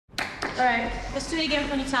All right, let's do it again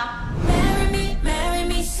from the top. Marry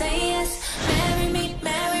me, say yes. Marry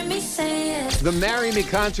me, say yes. The Marry Me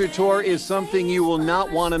concert tour is something you will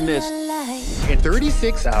not want to miss. In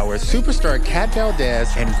 36 hours, superstar Kat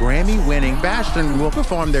Valdez and Grammy-winning Bastian will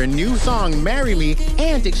perform their new song, Marry Me,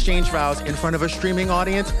 and exchange vows in front of a streaming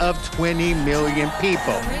audience of 20 million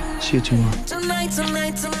people. See you tomorrow. Tonight.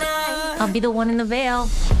 I'll be the one in the veil.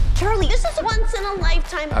 Charlie, this is once in a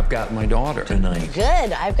lifetime. I've got my daughter tonight.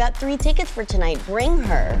 Good. I've got 3 tickets for tonight. Bring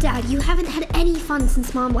her. Dad, you haven't had any fun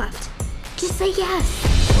since Mom left. Just say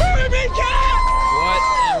yes. Marry me, Kat! What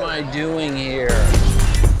am I doing here?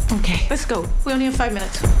 Okay, let's go. We only have 5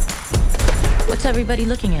 minutes. What's everybody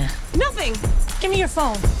looking at? Nothing. Give me your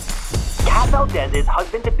phone. Kat Valdez's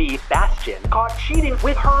husband-to-be, Bastian, caught cheating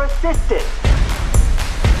with her assistant.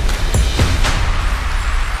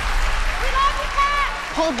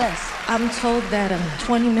 Hold this. I'm told that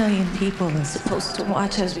 20 million people are supposed to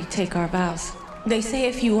watch as we take our vows. They say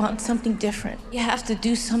if you want something different, you have to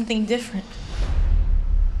do something different.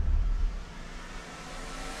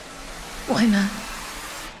 Why not?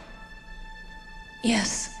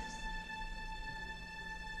 Yes.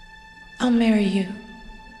 I'll marry you.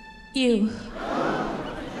 You.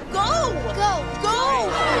 Go!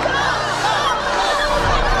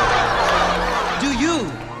 Do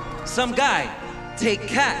you, some guy, take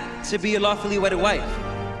Kat to be your lawfully wedded wife?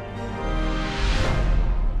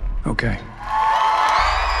 Okay.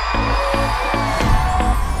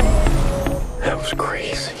 That was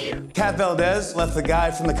crazy. Kat Valdez left the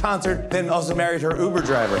guy from the concert, then also married her Uber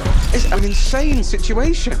driver. It's an insane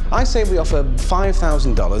situation. I say we offer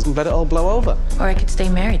 $5,000 and let it all blow over. Or I could stay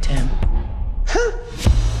married to him. Huh?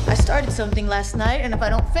 I started something last night, and if I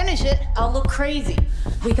don't finish it, I'll look crazy.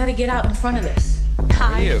 We gotta get out in front of this.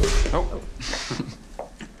 How are you? Oh.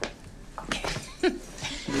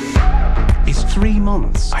 It's 3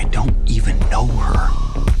 months. I don't even know her.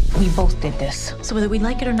 We both did this. So whether we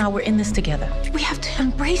like it or not, we're in this together. We have to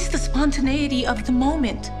embrace the spontaneity of the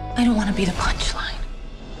moment. I don't want to be the punchline.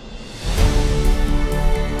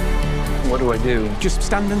 What do I do? Just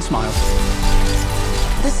stand and smile.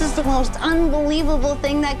 This is the most unbelievable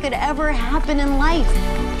thing that could ever happen in life.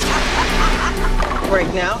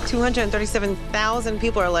 Right now, 237,000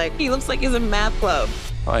 people are like, he looks like he's in math club.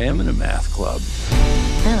 I am in a math club.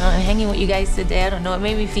 I don't know, hanging with you guys today, I don't know, it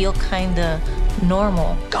made me feel kinda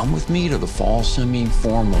normal. Come with me to the fall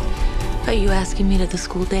semi-formal. Are you asking me to the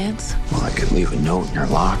school dance? Well, I could leave a note in your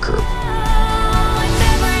locker.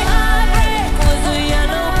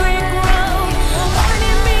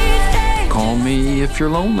 Call me if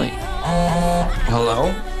you're lonely.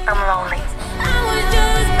 Hello? I'm lonely.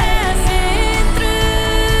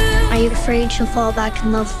 Are you afraid she'll fall back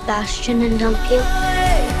in love with Bastian and dump you?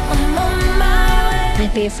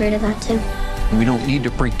 I'd be afraid of that too. We don't need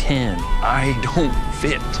to pretend. I don't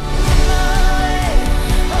fit.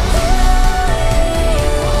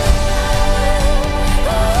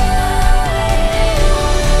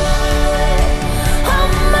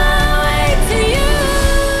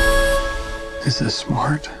 Is this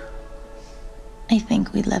smart? I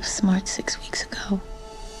think we left smart 6 weeks ago.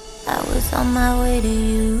 I was on my way to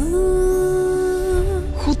you.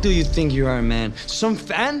 Who do you think you are, man? Some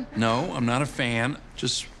fan? No, I'm not a fan.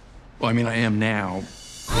 Just, well, I mean, I am now.